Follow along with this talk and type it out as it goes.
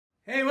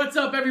Hey, what's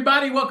up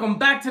everybody? Welcome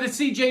back to the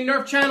CJ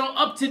Nerf channel.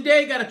 Up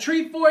today, got a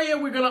treat for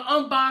you. We're gonna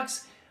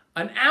unbox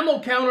an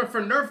ammo counter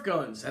for Nerf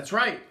guns. That's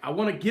right, I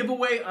won a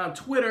giveaway on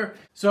Twitter.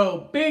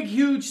 So big,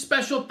 huge,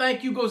 special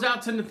thank you goes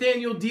out to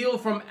Nathaniel Deal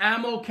from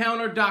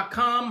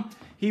AmmoCounter.com.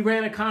 He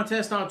ran a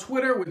contest on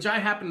Twitter, which I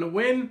happened to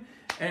win.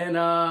 And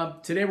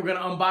today we're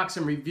gonna unbox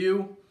and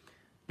review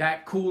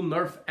that cool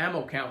Nerf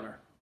ammo counter.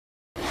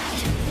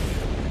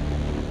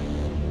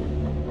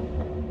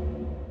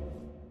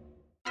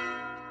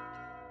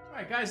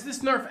 Alright guys, this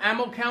Nerf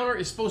ammo counter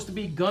is supposed to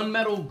be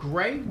gunmetal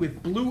gray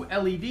with blue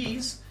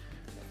LEDs.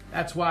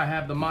 That's why I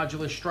have the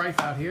Modulus stripe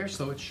out here,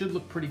 so it should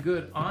look pretty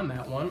good on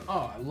that one.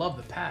 Oh, I love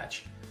the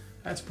patch.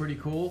 That's pretty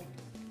cool.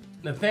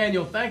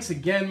 Nathaniel, thanks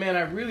again, man.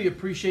 I really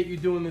appreciate you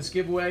doing this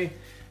giveaway.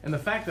 And the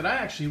fact that I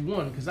actually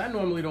won, because I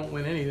normally don't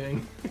win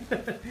anything.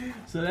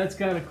 So that's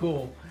kind of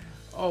cool.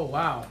 Oh,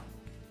 wow.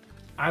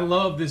 I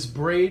love this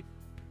braid,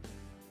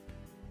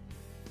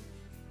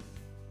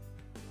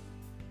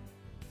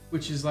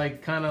 which is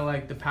like kind of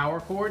like the power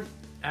cord,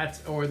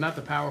 or not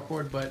the power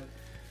cord, but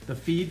the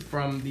feed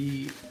from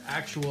the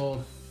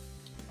actual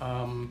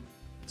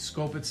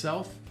scope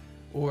itself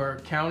or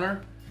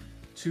counter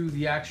to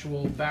the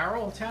actual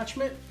barrel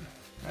attachment.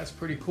 That's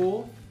pretty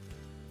cool.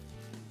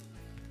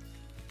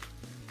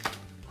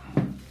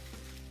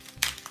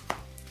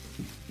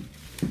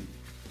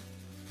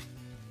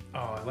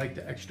 Oh, I like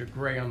the extra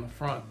gray on the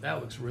front.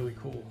 That looks really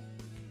cool.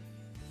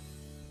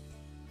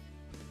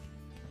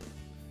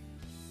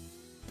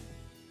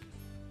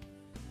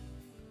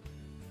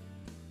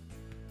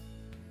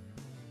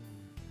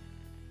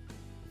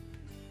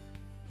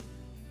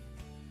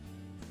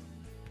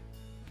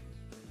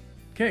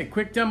 Okay,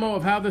 quick demo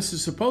of how this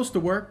is supposed to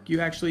work.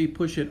 You actually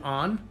push it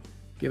on,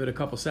 give it a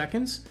couple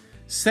seconds,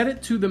 set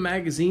it to the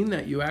magazine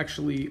that you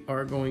actually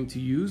are going to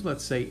use,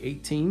 let's say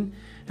 18,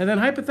 and then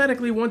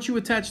hypothetically, once you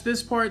attach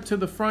this part to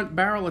the front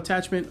barrel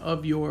attachment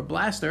of your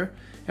blaster,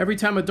 every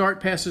time a dart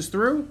passes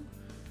through,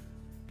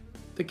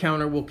 the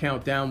counter will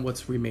count down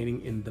what's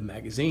remaining in the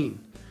magazine.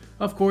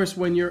 Of course,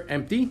 when you're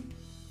empty,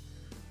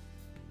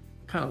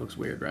 kind of looks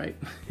weird, right?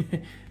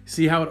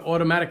 See how it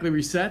automatically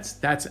resets?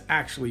 That's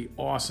actually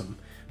awesome.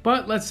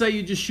 But let's say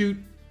you just shoot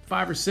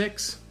 5 or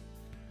 6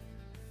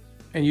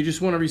 and you just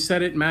want to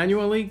reset it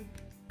manually,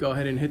 go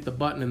ahead and hit the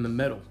button in the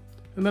middle.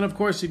 And then of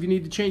course, if you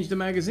need to change the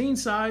magazine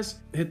size,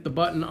 hit the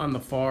button on the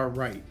far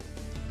right.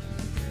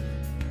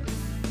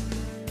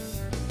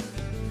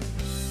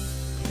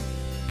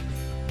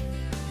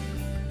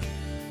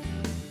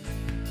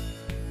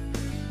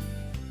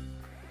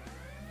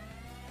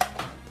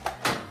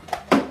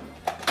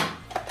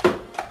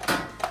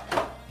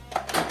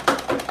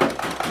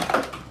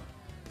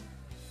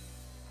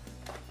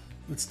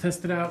 Let's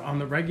test it out on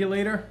the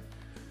regulator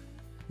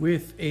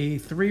with a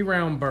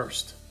 3-round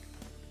burst.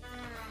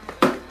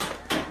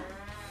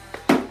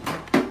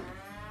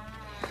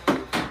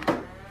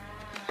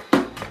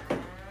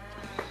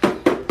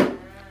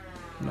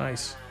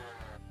 Nice.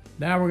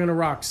 Now we're gonna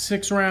rock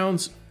 6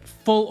 rounds,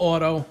 full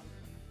auto,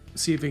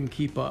 see if it can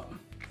keep up.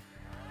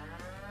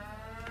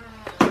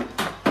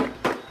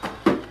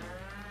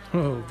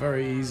 Oh,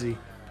 very easy.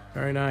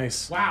 Very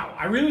nice. Wow,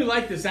 I really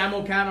like this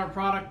ammo counter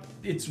product.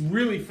 It's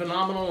really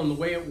phenomenal in the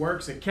way it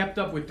works. It kept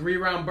up with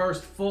 3-round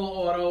burst, full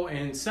auto,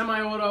 and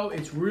semi-auto.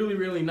 It's really,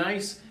 really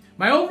nice.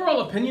 My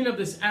overall opinion of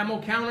this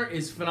ammo counter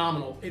is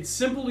phenomenal. It's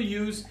simple to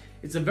use.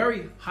 It's a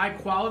very high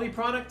quality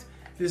product.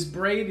 This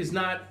braid is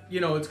not,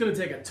 it's gonna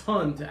take a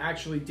ton to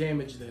actually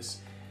damage this.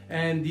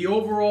 And the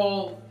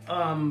overall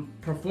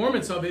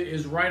performance of it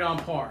is right on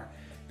par.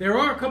 There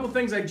are a couple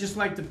things I'd just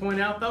like to point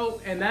out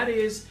though, and that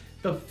is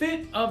the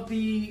fit of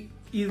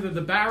either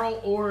the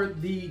barrel or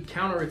the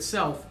counter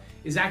itself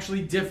is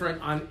actually different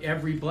on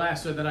every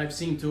blaster that I've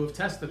seen to have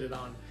tested it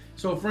on.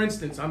 So for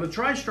instance, on the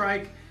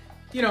Tri-Strike,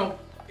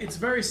 it's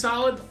very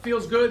solid,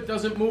 feels good,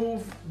 doesn't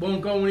move,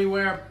 won't go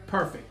anywhere,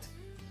 perfect.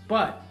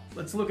 But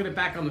let's look at it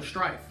back on the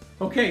Strife.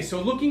 Okay,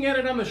 so looking at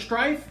it on the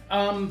Strife,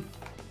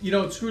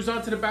 it screws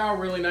onto the barrel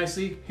really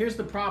nicely. Here's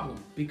the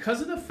problem.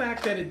 Because of the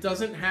fact that it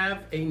doesn't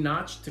have a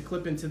notch to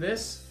clip into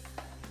this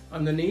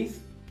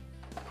underneath,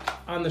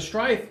 on the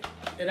Strife,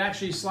 it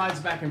actually slides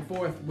back and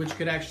forth, which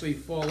could actually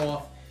fall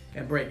off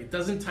and break. It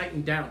doesn't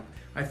tighten down.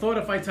 I thought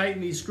if I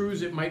tightened these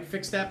screws, it might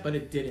fix that, but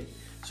it didn't.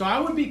 So I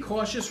would be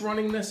cautious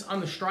running this on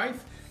the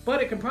Strife,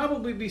 but it can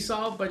probably be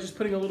solved by just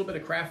putting a little bit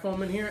of craft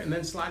foam in here and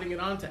then sliding it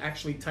on to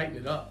actually tighten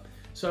it up.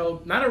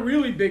 So not a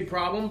really big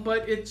problem,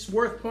 but it's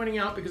worth pointing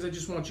out because I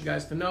just want you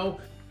guys to know.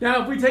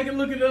 Now, if we take a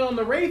look at it on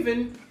the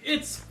Raven,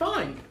 it's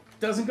fine. It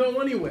doesn't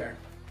go anywhere.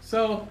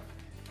 So,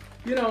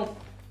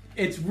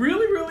 it's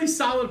really, really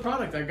solid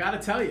product, I gotta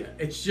tell you.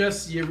 It's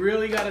just, you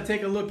really gotta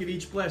take a look at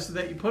each blaster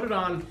that you put it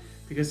on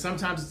because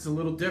sometimes it's a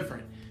little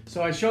different.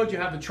 So I showed you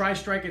how the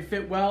Tri-Strike, it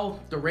fit well.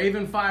 The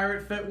Raven Fire,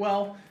 it fit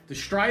well. The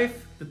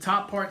Strife, the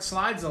top part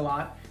slides a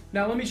lot.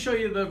 Now let me show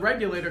you the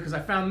regulator because I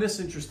found this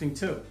interesting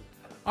too.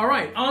 All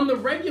right, on the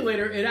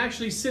regulator, it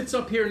actually sits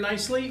up here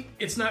nicely.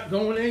 It's not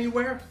going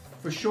anywhere,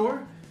 for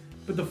sure.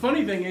 But the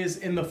funny thing is,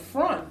 in the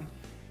front,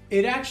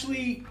 it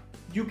actually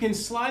you can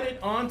slide it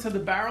onto the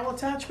barrel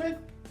attachment,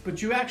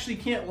 but you actually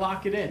can't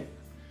lock it in.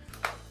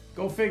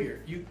 Go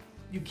figure. You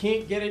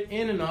can't get it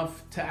in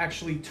enough to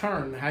actually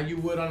turn how you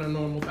would on a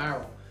normal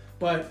barrel.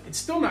 But it's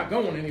still not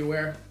going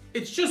anywhere.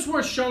 It's just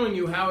worth showing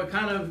you how it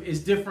kind of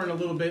is different a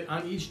little bit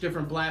on each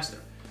different blaster.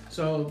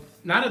 So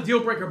not a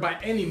deal breaker by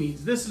any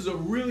means. This is a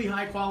really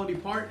high quality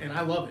part and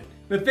I love it.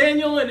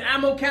 Nathaniel and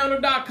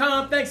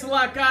AmmoCounter.com. Thanks a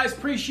lot, guys.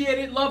 Appreciate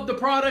it. Love the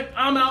product.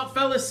 I'm out,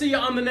 fellas. See you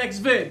on the next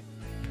vid.